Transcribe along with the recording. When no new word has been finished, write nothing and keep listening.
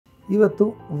ಇವತ್ತು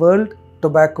world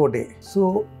tobacco day. So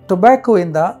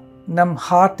ಟೊಬ್ಯಾಕೋಯಿಂದ ನಮ್ಮ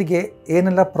ಹಾರ್ಟಿಗೆ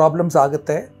ಏನೆಲ್ಲ ಪ್ರಾಬ್ಲಮ್ಸ್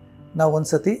ಆಗುತ್ತೆ ನಾವು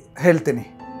ಒಂದ್ಸತಿ ಹೇಳ್ತೀನಿ.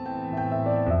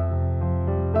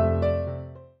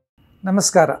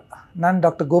 ನಮಸ್ಕಾರ, ನಾನು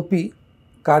doctor Gopi,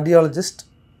 cardiologist,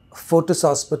 Fortis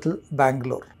hospital,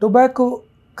 Bangalore. Tobacco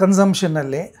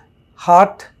ಕನ್ಸಂಪ್ಷನ್ನಲ್ಲಿ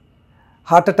heart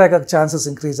attack ಆಗೋ ಚಾನ್ಸಸ್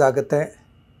ಇನ್ಕ್ರೀಸ್ ಆಗುತ್ತೆ,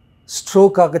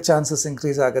 ಸ್ಟ್ರೋಕ್ ಆಗೋ ಚಾನ್ಸಸ್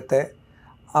ಇನ್ಕ್ರೀಸ್ ಆಗುತ್ತೆ,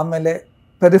 ಆಮೇಲೆ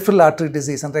ಪೆರಿಫರಲ್ ಆರ್ಟರಿ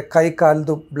ಡಿಸೀಸ್ ಅಂದರೆ ಕೈ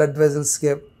ಕಾಲದು ಬ್ಲಡ್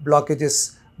ವೆಸಲ್ಸ್ಗೆ ಬ್ಲಾಕೇಜಸ್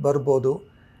ಬರ್ಬೋದು,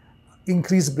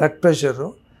 ಇನ್ಕ್ರೀಸ್ ಬ್ಲಡ್ ಪ್ರೆಷರು,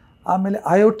 ಆಮೇಲೆ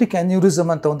ಅಯೋಟಿಕ್ ಅನ್ಯೂರಿಸಮ್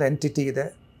ಅಂತ ಒಂದು ಎಂಟಿಟಿ ಇದೆ.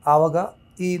 ಆವಾಗ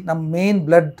ಈ ನಮ್ಮ ಮೇನ್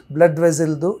ಬ್ಲಡ್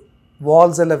ವೆಸಲ್ದು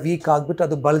ವಾಲ್ಸ್ ಎಲ್ಲ ವೀಕ್ ಆಗಿಬಿಟ್ಟು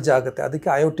ಅದು ಬಲ್ಜ್ ಆಗುತ್ತೆ, ಅದಕ್ಕೆ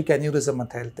ಅಯೋಟಿಕ್ ಅನ್ಯೂರಿಸಮ್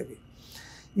ಅಂತ ಹೇಳ್ತೀವಿ.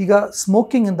 ಈಗ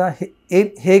ಸ್ಮೋಕಿಂಗಿಂದ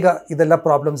ಹೇಗೆ ಇದೆಲ್ಲ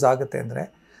ಪ್ರಾಬ್ಲಮ್ಸ್ ಆಗುತ್ತೆ ಅಂದರೆ,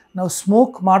 ನಾವು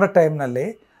ಸ್ಮೋಕ್ ಮಾಡೋ ಟೈಮ್ನಲ್ಲಿ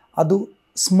ಅದು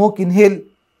ಸ್ಮೋಕ್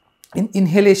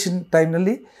ಇನ್ಹೇಲೇಷನ್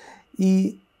ಟೈಮ್ನಲ್ಲಿ ಈ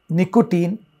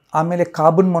ನಿಕೋಟೀನ್ ಆಮೇಲೆ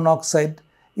ಕಾರ್ಬನ್ ಮೊನಾಕ್ಸೈಡ್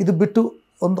ಇದು ಬಿಟ್ಟು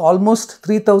ಒಂದು ಆಲ್ಮೋಸ್ಟ್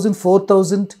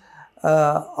 3000-4000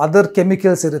 ಅದರ್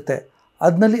ಕೆಮಿಕಲ್ಸ್ ಇರುತ್ತೆ.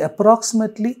 ಅದರಲ್ಲಿ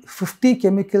ಅಪ್ರಾಕ್ಸಿಮೇಟ್ಲಿ 50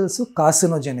 ಕೆಮಿಕಲ್ಸು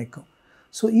ಕಾರ್ಸಿನೋಜೆನಿಕ್ಕು.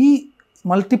 ಸೊ ಈ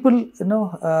ಮಲ್ಟಿಪಲ್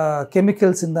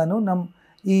ಕೆಮಿಕಲ್ಸಿಂದನೂ ನಮ್ಮ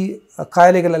ಈ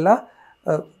ಕಾಯಿಲೆಗಳೆಲ್ಲ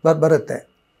ಬರುತ್ತೆ.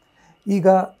 ಈಗ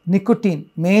ನಿಕೋಟೀನ್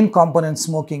ಮೇನ್ ಕಾಂಪೊನೆಂಟ್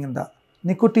ಸ್ಮೋಕಿಂಗಿಂದ.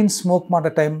 ನಿಕೋಟೀನ್ ಸ್ಮೋಕ್ ಮಾಡೋ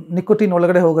ನಿಕೋಟೀನ್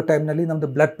ಒಳಗಡೆ ಹೋಗೋ ಟೈಮ್ನಲ್ಲಿ ನಮ್ಮದು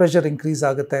ಬ್ಲಡ್ ಪ್ರೆಷರ್ ಇನ್ಕ್ರೀಸ್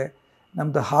ಆಗುತ್ತೆ,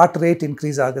 ನಮ್ಮದು ಹಾರ್ಟ್ ರೇಟ್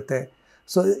ಇನ್ಕ್ರೀಸ್ ಆಗುತ್ತೆ.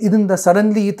 ಸೊ ಇದರಿಂದ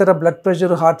ಸಡನ್ಲಿ ಈ ಥರ blood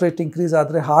pressure heart rate increase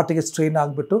ಆದರೆ ಹಾರ್ಟಿಗೆ ಸ್ಟ್ರೈನ್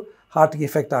ಆಗಿಬಿಟ್ಟು ಹಾರ್ಟಿಗೆ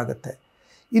ಎಫೆಕ್ಟ್ ಆಗುತ್ತೆ.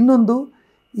 ಇನ್ನೊಂದು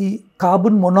ಈ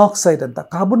ಕಾರ್ಬನ್ ಮೊನಾಕ್ಸೈಡ್ ಅಂತ.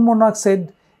 ಕಾರ್ಬನ್ ಮೊನಾಕ್ಸೈಡ್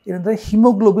ಏನಂದರೆ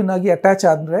ಹಿಮೋಗ್ಲೋಬಿನ್ ಆಗಿ ಅಟ್ಯಾಚ್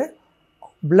ಆದರೆ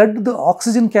ಬ್ಲಡ್ದು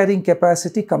ಆಕ್ಸಿಜನ್ ಕ್ಯಾರಿಂಗ್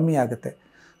ಕೆಪಾಸಿಟಿ ಕಮ್ಮಿ ಆಗುತ್ತೆ.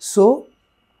 ಸೊ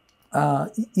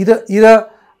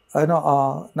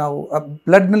ನಾವು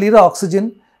ಬ್ಲಡ್ನಲ್ಲಿರೋ ಆಕ್ಸಿಜನ್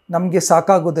ನಮಗೆ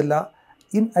ಸಾಕಾಗೋದಿಲ್ಲ.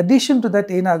 ಇನ್ ಅಡಿಷನ್ ಟು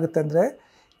ದಟ್ ಏನಾಗುತ್ತೆ ಅಂದರೆ,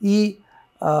 ಈ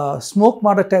ಸ್ಮೋಕ್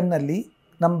ಮಾಡೋ ಟೈಮ್ನಲ್ಲಿ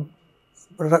ನಮ್ಮ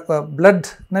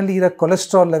ಬ್ಲಡ್ನಲ್ಲಿ ಇರೋ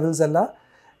ಕೊಲೆಸ್ಟ್ರಾಲ್ ಲೆವೆಲ್ಸ್ ಎಲ್ಲ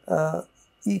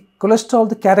ಈ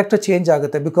ಕೊಲೆಸ್ಟ್ರಾಲ್ದು ಕ್ಯಾರೆಕ್ಟರ್ ಚೇಂಜ್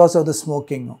ಆಗುತ್ತೆ because of the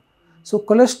smoking. So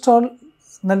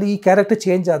ಕೊಲೆಸ್ಟ್ರಾಲ್ನಲ್ಲಿ ಈ ಕ್ಯಾರೆಕ್ಟರ್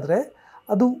ಚೇಂಜ್ ಆದರೆ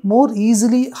ಅದು ಮೋರ್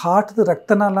ಈಸಿಲಿ ಹಾರ್ಟ್ದು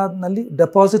ರಕ್ತನಾಳದಲ್ಲಿ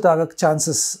ಡೆಪಾಸಿಟ್ ಆಗೋಕ್ಕೆ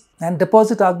ಚಾನ್ಸಸ್, ಆ್ಯಂಡ್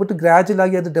ಡೆಪಾಸಿಟ್ ಆಗಿಬಿಟ್ಟು ಗ್ರ್ಯಾಜುಲ್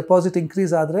ಆಗಿ ಅದು ಡೆಪಾಸಿಟ್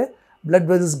ಇನ್ಕ್ರೀಸ್ ಆದರೆ ಬ್ಲಡ್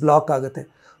ವೆಸಲ್ಸ್ ಬ್ಲಾಕ್ ಆಗುತ್ತೆ.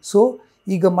 ಸೊ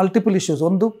ಈಗ ಮಲ್ಟಿಪಲ್ ಇಶ್ಯೂಸ್,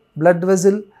 ಒಂದು ಬ್ಲಡ್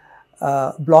ವೆಸಲ್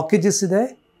ಬ್ಲಾಕೇಜಸ್ ಇದೆ,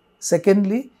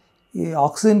 ಸೆಕೆಂಡ್ಲಿ ಈ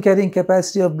oxygen carrying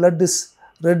capacity of blood is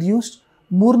reduced,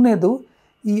 ಮೂರನೇದು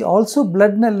ಈ ಆಲ್ಸೋ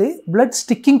ಬ್ಲಡ್ನಲ್ಲಿ ಬ್ಲಡ್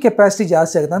ಸ್ಟಿಕ್ಕಿಂಗ್ ಕೆಪಾಸಿಟಿ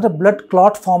ಜಾಸ್ತಿ ಆಗುತ್ತೆ, ಅಂದರೆ ಬ್ಲಡ್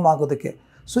ಕ್ಲಾಟ್ ಫಾರ್ಮ್ ಆಗೋದಕ್ಕೆ.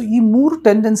 ಸೊ ಈ ಮೂರು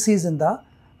ಟೆಂಡೆನ್ಸೀಸಿಂದ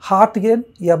ಹಾರ್ಟ್ಗೆ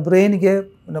ಯಾ ಬ್ರೈನ್ಗೆ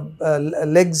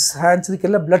ಲೆಗ್ಸ್ ಹ್ಯಾಂಡ್ಸ್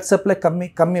ಇದಕ್ಕೆಲ್ಲ ಬ್ಲಡ್ ಸಪ್ಲೈ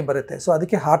ಕಮ್ಮಿ ಬರುತ್ತೆ. ಸೊ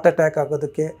ಅದಕ್ಕೆ ಹಾರ್ಟ್ ಅಟ್ಯಾಕ್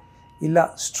ಆಗೋದಕ್ಕೆ, ಇಲ್ಲ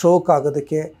ಸ್ಟ್ರೋಕ್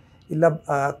ಆಗೋದಕ್ಕೆ, ಇಲ್ಲ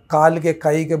ಕಾಲಿಗೆ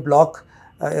ಕೈಗೆ ಬ್ಲಾಕ್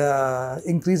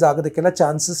ಇನ್ಕ್ರೀಸ್ ಆಗೋದಕ್ಕೆಲ್ಲ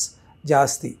ಚಾನ್ಸಸ್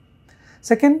ಜಾಸ್ತಿ.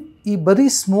 ಸೆಕೆಂಡ್, ಈ ಬರೀ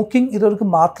ಸ್ಮೋಕಿಂಗ್ ಇರೋರಿಗೆ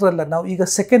ಮಾತ್ರ ಅಲ್ಲ, ನಾವು ಈಗ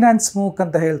ಸೆಕೆಂಡ್ ಹ್ಯಾಂಡ್ ಸ್ಮೋಕ್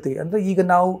ಅಂತ ಹೇಳ್ತೀವಿ. ಅಂದರೆ ಈಗ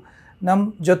ನಾವು ನಮ್ಮ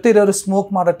ಜೊತೆ ಇರೋರು ಸ್ಮೋಕ್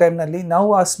ಮಾಡೋ ಟೈಮ್ನಲ್ಲಿ ನಾವು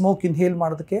ಆ ಸ್ಮೋಕ್ ಇನ್ಹೇಲ್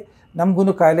ಮಾಡೋದಕ್ಕೆ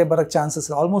ನಮಗೂ ಕಾಯಿಲೆ ಬರೋಕ್ಕೆ ಚಾನ್ಸಸ್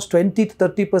ಆಲ್ಮೋಸ್ಟ್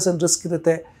 20-30% ರಿಸ್ಕ್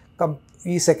ಇರುತ್ತೆ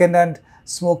ಈ ಸೆಕೆಂಡ್ ಹ್ಯಾಂಡ್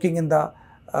ಸ್ಮೋಕಿಂಗಿಂದ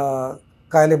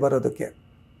ಕಾಯಿಲೆ ಬರೋದಕ್ಕೆ.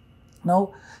 ನಾವು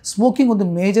ಸ್ಮೋಕಿಂಗ್ ಒಂದು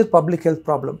ಮೇಜರ್ ಪಬ್ಲಿಕ್ ಹೆಲ್ತ್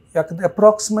ಪ್ರಾಬ್ಲಮ್, ಯಾಕಂದರೆ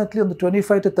ಅಪ್ರಾಕ್ಸಿಮೇಟ್ಲಿ ಒಂದು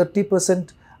 25-30%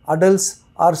 ಅಡಲ್ಟ್ಸ್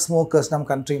ಆರ್ ಸ್ಮೋಕರ್ಸ್ ನಮ್ಮ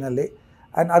ಕಂಟ್ರಿನಲ್ಲಿ.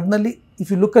 ಆ್ಯಂಡ್ ಅದರಲ್ಲಿ if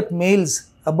you look at mails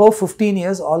above 15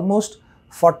 years, almost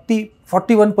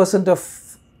 41% of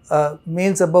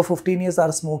mails above 15 years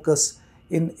R smokers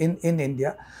in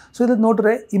India. So ಇದು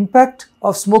ನೋಡಿದ್ರೆ ಇಂಪ್ಯಾಕ್ಟ್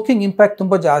ಆಫ್ ಸ್ಮೋಕಿಂಗ್ ಇಂಪ್ಯಾಕ್ಟ್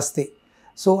ತುಂಬ ಜಾಸ್ತಿ.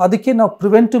 So ಅದಕ್ಕೆ ನಾವು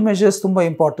ಪ್ರಿವೆಂಟಿವ್ ಮೆಷರ್ಸ್ ತುಂಬ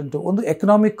ಇಂಪಾರ್ಟೆಂಟು. ಒಂದು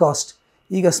ಎಕನಾಮಿಕ್ ಕಾಸ್ಟ್,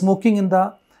 ಈಗ ಸ್ಮೋಕಿಂಗಿಂದ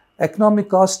ಎಕನಾಮಿಕ್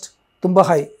ಕಾಸ್ಟ್ ತುಂಬ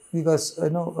ಹೈ. ಈಗ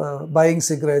buying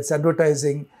cigarettes,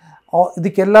 advertising,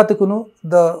 ಇದಕ್ಕೆಲ್ಲದಕ್ಕೂ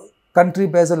the country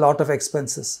base a lot of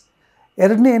expenses.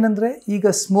 ಎರಡನೇ ಏನಂದರೆ, ಈಗ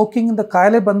ಸ್ಮೋಕಿಂಗಿಂದ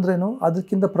ಕಾಯಿಲೆ ಬಂದ್ರೂ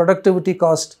ಅದಕ್ಕಿಂತ productivity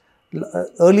cost,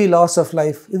 early loss of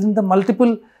life, ಇದರಿಂದ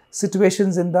ಮಲ್ಟಿಪಲ್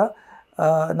ಸಿಚುವೇಷನ್ಸಿಂದ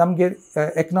ನಮಗೆ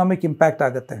ಎಕನಾಮಿಕ್ ಇಂಪ್ಯಾಕ್ಟ್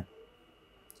ಆಗುತ್ತೆ.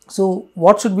 So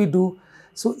what should we do?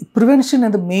 So prevention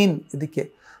is the main ಇದಕ್ಕೆ.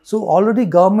 ಸೊ ಆಲ್ರೆಡಿ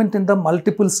ಗೌರ್ಮೆಂಟಿಂದ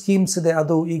ಮಲ್ಟಿಪಲ್ ಸ್ಕೀಮ್ಸ್ ಇದೆ.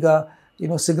 ಅದು ಈಗ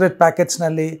ಸಿಗರೆಟ್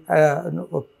ಪ್ಯಾಕೆಟ್ಸ್ನಲ್ಲಿ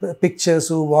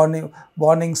ಪಿಕ್ಚರ್ಸು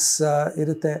ವಾರ್ನಿಂಗ್ಸ್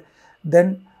ಇರುತ್ತೆ.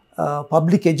 Then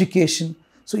public education.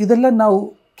 ಸೊ ಇದೆಲ್ಲ ನಾವು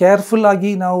ಕೇರ್ಫುಲ್ಲಾಗಿ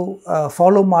ನಾವು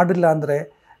ಫಾಲೋ ಮಾಡಿಲ್ಲ ಅಂದರೆ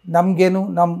ನಮಗೇನು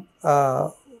ನಮ್ಮ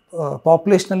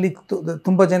ಪಾಪ್ಯುಲೇಷನಲ್ಲಿ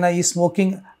ತುಂಬ ಜನ ಈ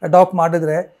ಸ್ಮೋಕಿಂಗ್ ಅಡಾಪ್ಟ್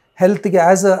ಮಾಡಿದರೆ ಹೆಲ್ತ್ಗೆ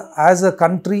as a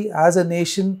country, as a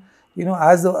nation,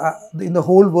 as in the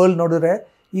whole world ನೋಡಿದ್ರೆ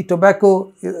ಈ ಟೊಬ್ಯಾಕೋ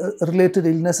ರಿಲೇಟೆಡ್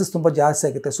ಇಲ್ನೆಸಸ್ ತುಂಬ ಜಾಸ್ತಿ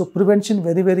ಆಗುತ್ತೆ. So prevention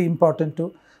very very important.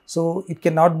 So it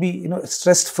can not be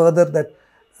stressed further that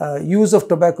use of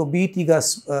tobacco, beet ಈಗ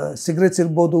cigarettes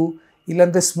ಇರ್ಬೋದು,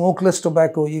 ಇಲ್ಲಾಂದರೆ smokeless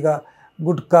tobacco, ಈಗ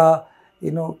gutka,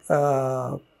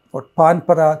 PAN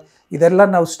Parag, ಇದೆಲ್ಲ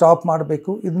ನಾವು ಸ್ಟಾಪ್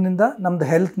ಮಾಡಬೇಕು. ಇದರಿಂದ ನಮ್ಮದು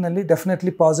ಹೆಲ್ತ್ನಲ್ಲಿ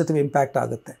ಡೆಫಿನೆಟ್ಲಿ ಪಾಸಿಟಿವ್ ಇಂಪ್ಯಾಕ್ಟ್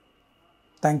ಆಗುತ್ತೆ.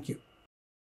 Thank you.